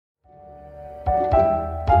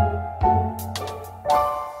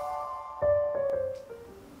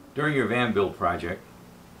During your van build project,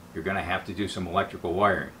 you're going to have to do some electrical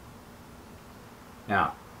wiring.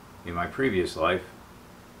 Now, in my previous life,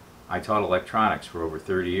 I taught electronics for over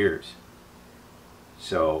 30 years.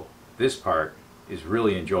 So this part is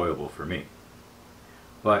really enjoyable for me.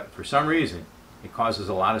 But for some reason, it causes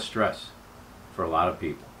a lot of stress for a lot of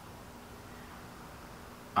people.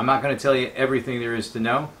 I'm not going to tell you everything there is to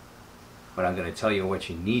know, but I'm going to tell you what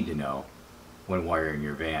you need to know when wiring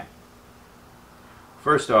your van.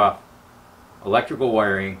 First off, electrical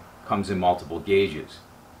wiring comes in multiple gauges.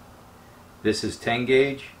 This is 10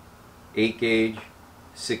 gauge, 8 gauge,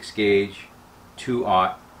 6 gauge,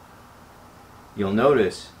 2/0. You'll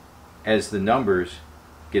notice as the numbers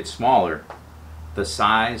get smaller, the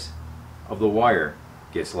size of the wire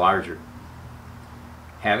gets larger.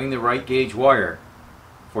 Having the right gauge wire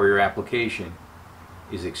for your application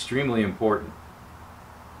is extremely important.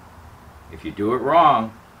 If you do it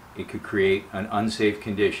wrong, it could create an unsafe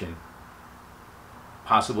condition,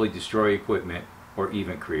 possibly destroy equipment, or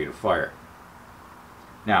even create a fire.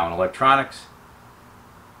 Now, in electronics,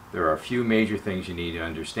 there are a few major things you need to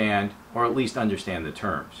understand, or at least understand the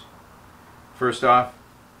terms. First off,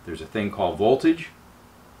 there's a thing called voltage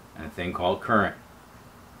and a thing called current.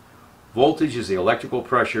 Voltage is the electrical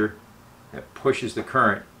pressure that pushes the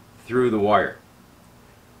current through the wire.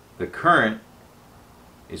 The current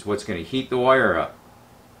is what's going to heat the wire up.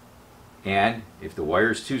 And if the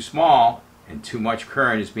wire is too small and too much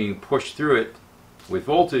current is being pushed through it with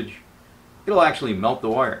voltage, it'll actually melt the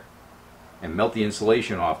wire and melt the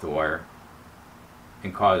insulation off the wire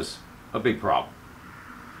and cause a big problem.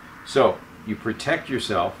 So you protect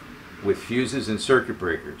yourself with fuses and circuit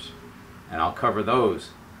breakers, and I'll cover those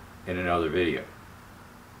in another video.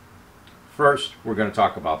 First, we're going to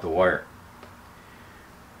talk about the wire.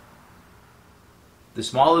 The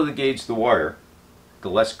smaller the gauge the wire, the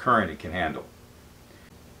less current it can handle.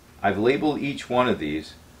 I've labeled each one of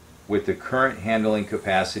these with the current handling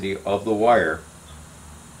capacity of the wire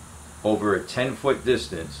over a 10-foot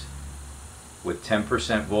distance with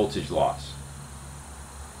 10% voltage loss.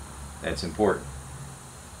 That's important.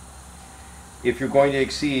 If you're going to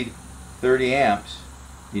exceed 30 amps,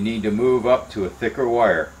 you need to move up to a thicker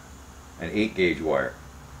wire, an 8 gauge wire.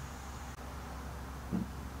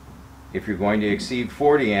 If you're going to exceed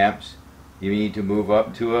 40 amps, you need to move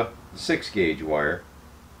up to a 6 gauge wire,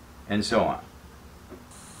 and so on.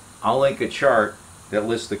 I'll link a chart that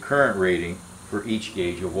lists the current rating for each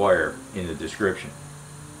gauge of wire in the description.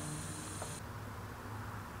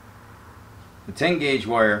 The 10 gauge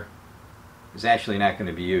wire is actually not going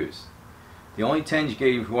to be used. The only 10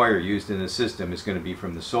 gauge wire used in the system is going to be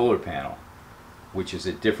from the solar panel, which is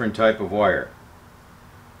a different type of wire.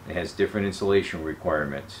 It has different insulation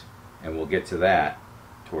requirements, and we'll get to that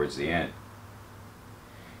towards the end.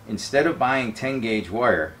 Instead of buying 10 gauge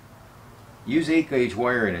wire, use 8 gauge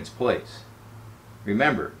wire in its place.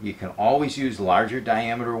 Remember, you can always use larger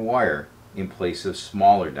diameter wire in place of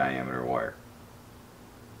smaller diameter wire.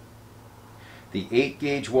 The 8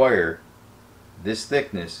 gauge wire, this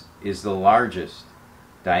thickness, is the largest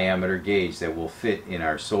diameter gauge that will fit in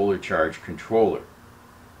our solar charge controller.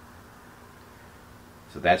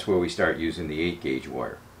 So that's where we start using the 8 gauge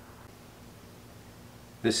wire.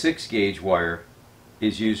 The 6 gauge wire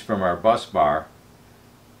is used from our bus bar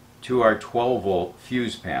to our 12 volt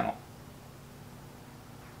fuse panel.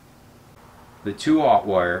 The 2/0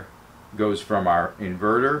 wire goes from our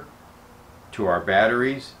inverter to our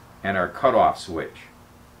batteries and our cutoff switch.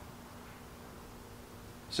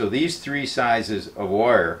 So these three sizes of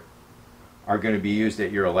wire are going to be used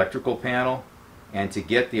at your electrical panel and to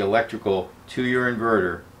get the electrical to your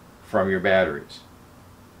inverter from your batteries.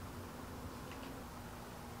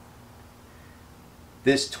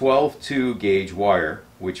 This 12-2 gauge wire,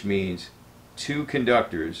 which means 2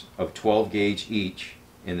 conductors of 12 gauge each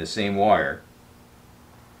in the same wire,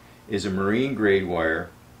 is a marine grade wire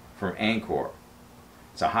from Anchor.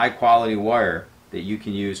 It's a high quality wire that you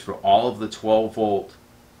can use for all of the 12 volt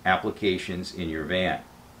applications in your van.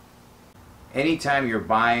 Anytime you're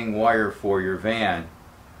buying wire for your van,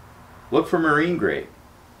 look for marine grade,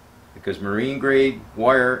 because marine grade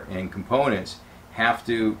wire and components have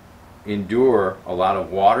to endure a lot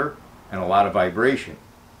of water and a lot of vibration,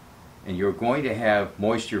 and you're going to have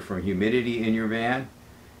moisture from humidity in your van,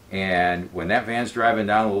 and when that van's driving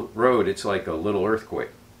down the road, it's like a little earthquake.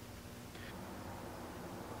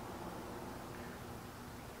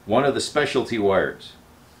 One of the specialty wires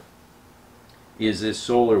is this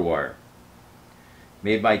solar wire.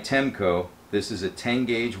 Made by Temco, this is a 10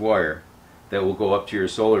 gauge wire that will go up to your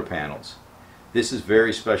solar panels. This is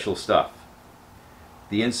very special stuff.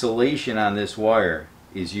 the insulation on this wire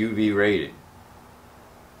is UV rated,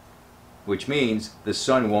 which means the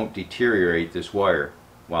sun won't deteriorate this wire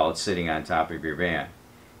while it's sitting on top of your van.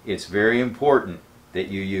 It's very important that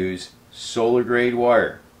you use solar grade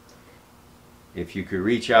wire. If you could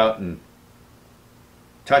reach out and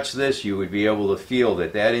touch this, you would be able to feel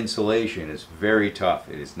that that insulation is very tough.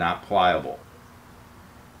 It is not pliable.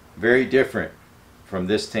 Very different from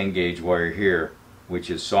this 10 gauge wire here, which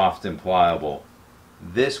is soft and pliable.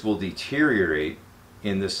 This will deteriorate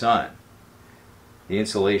in the sun. The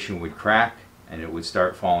insulation would crack and it would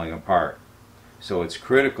start falling apart. So it's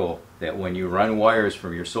critical that when you run wires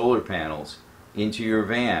from your solar panels into your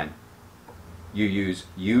van, you use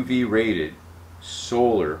UV rated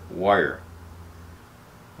solar wire.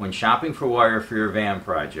 When shopping for wire for your van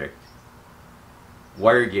project,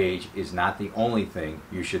 wire gauge is not the only thing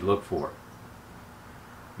you should look for.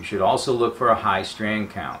 You should also look for a high strand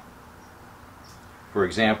count. For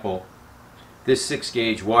example, this 6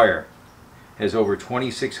 gauge wire has over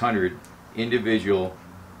 2,600 individual,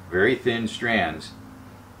 very thin strands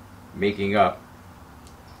making up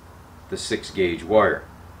the 6 gauge wire.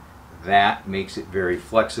 That makes it very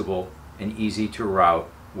flexible and easy to route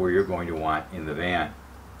where you're going to want in the van.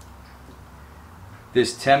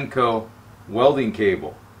 This Temco welding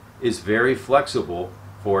cable is very flexible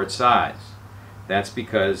for its size. That's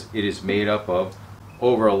because it is made up of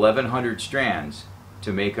over 1,100 strands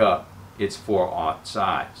to make up its 4/0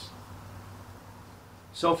 size.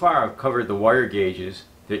 So far I've covered the wire gauges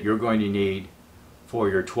that you're going to need for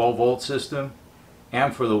your 12-volt system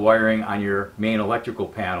and for the wiring on your main electrical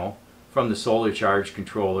panel, from the solar charge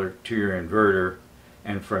controller to your inverter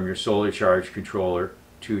and from your solar charge controller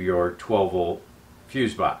to your 12-volt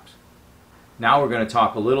fuse box. Now we're going to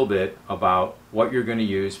talk a little bit about what you're going to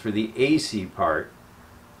use for the AC part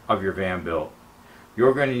of your van build.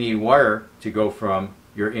 You're going to need wire to go from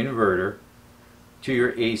your inverter to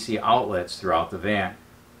your AC outlets throughout the van.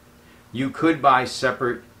 You could buy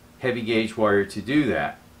separate heavy gauge wire to do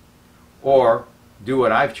that, or do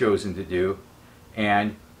what I've chosen to do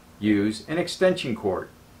and use an extension cord.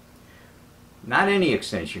 Not any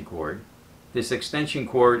extension cord. This extension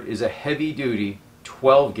cord is a heavy duty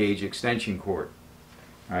 12 gauge extension cord.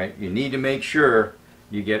 All right, you need to make sure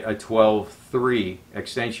you get a 12-3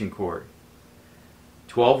 extension cord.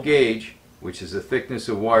 12 gauge, which is the thickness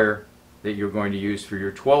of wire that you're going to use for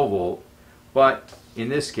your 12 volt, but in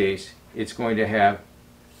this case it's going to have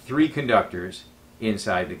 3 conductors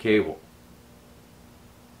inside the cable.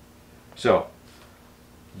 So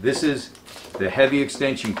this is the heavy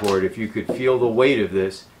extension cord. If you could feel the weight of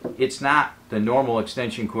this, it's not the normal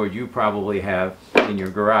extension cord you probably have in your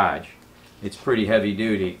garage. It's pretty heavy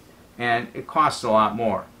duty and it costs a lot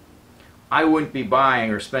more. I wouldn't be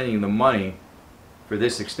buying or spending the money for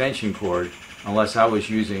this extension cord unless I was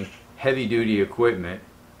using heavy duty equipment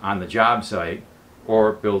on the job site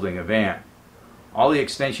or building a van. All the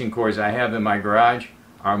extension cords I have in my garage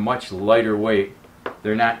are much lighter weight.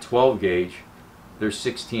 They're not 12 gauge, they're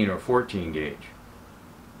 16 or 14 gauge.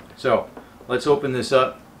 So let's open this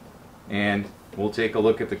up and we'll take a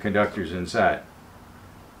look at the conductors inside.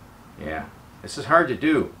 Yeah, this is hard to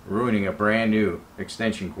do, ruining a brand new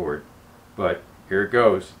extension cord, but here it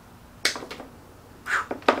goes.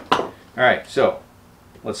 Alright, so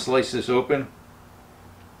let's slice this open.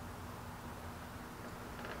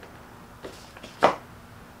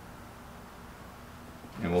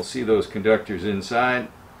 And we'll see those conductors inside.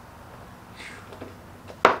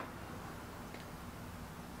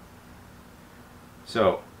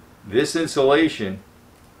 So this insulation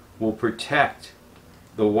will protect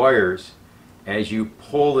the wires as you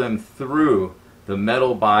pull them through the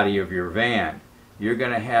metal body of your van. You're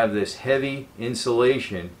going to have this heavy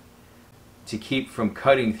insulation to keep from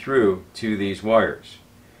cutting through to these wires.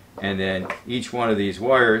 And then each one of these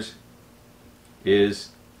wires is,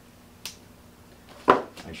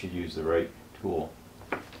 I should use the right tool.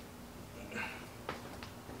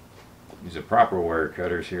 These are proper wire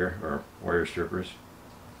cutters here, or wire strippers.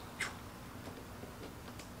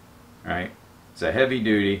 Alright, it's a heavy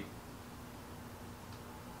duty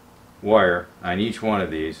wire on each one of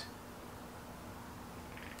these,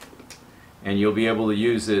 and you'll be able to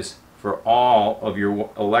use this for all of your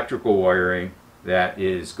electrical wiring that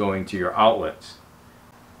is going to your outlets.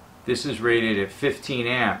 This is rated at 15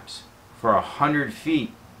 amps for 100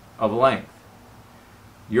 feet of length.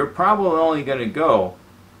 You're probably only going to go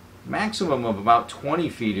maximum of about 20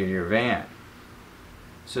 feet in your van,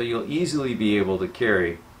 so you'll easily be able to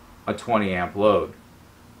carry a 20 amp load,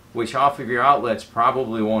 which off of your outlets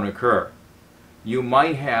probably won't occur. You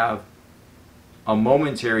might have a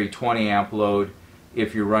momentary 20 amp load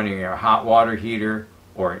if you're running your hot water heater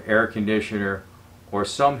or an air conditioner or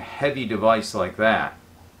some heavy device like that.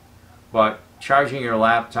 But charging your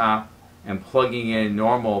laptop and plugging in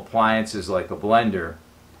normal appliances like a blender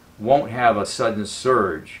won't have a sudden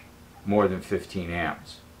surge more than 15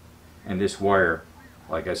 amps. And this wire,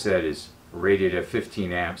 like I said, is rated at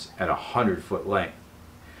 15 amps at a 100-foot length.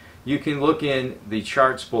 You can look in the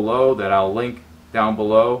charts below that I'll link down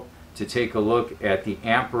below to take a look at the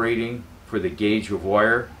amp rating for the gauge of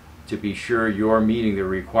wire to be sure you're meeting the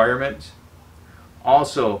requirements.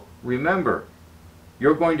 Also, remember,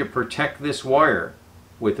 you're going to protect this wire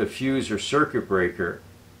with a fuse or circuit breaker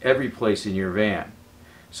every place in your van.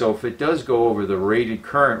 So if it does go over the rated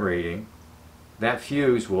current rating, that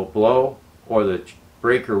fuse will blow or the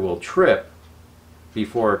breaker will trip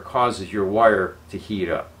before it causes your wire to heat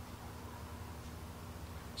up.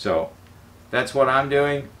 So that's what I'm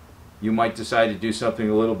doing. You might decide to do something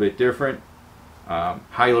a little bit different.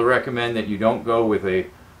 Highly recommend that you don't go with a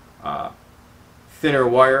thinner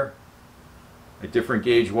wire, a different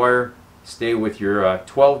gauge wire. Stay with your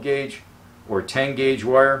 12 gauge or 10 gauge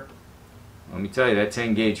wire. Let me tell you, that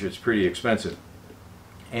 10 gauge is pretty expensive.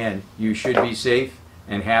 And you should be safe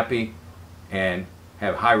and happy and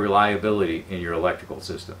have high reliability in your electrical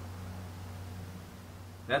system.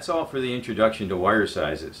 That's all for the introduction to wire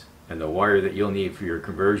sizes and the wire that you'll need for your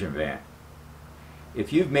conversion van.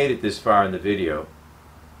 If you've made it this far in the video,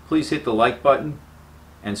 please hit the like button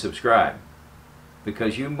and subscribe,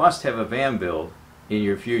 because you must have a van build in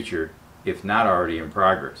your future if not already in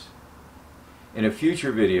progress. In a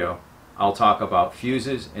future video, I'll talk about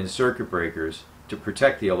fuses and circuit breakers to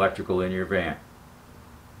protect the electrical in your van.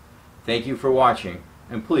 Thank you for watching,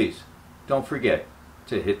 and please don't forget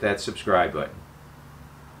to hit that subscribe button.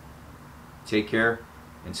 Take care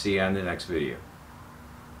and see you on the next video.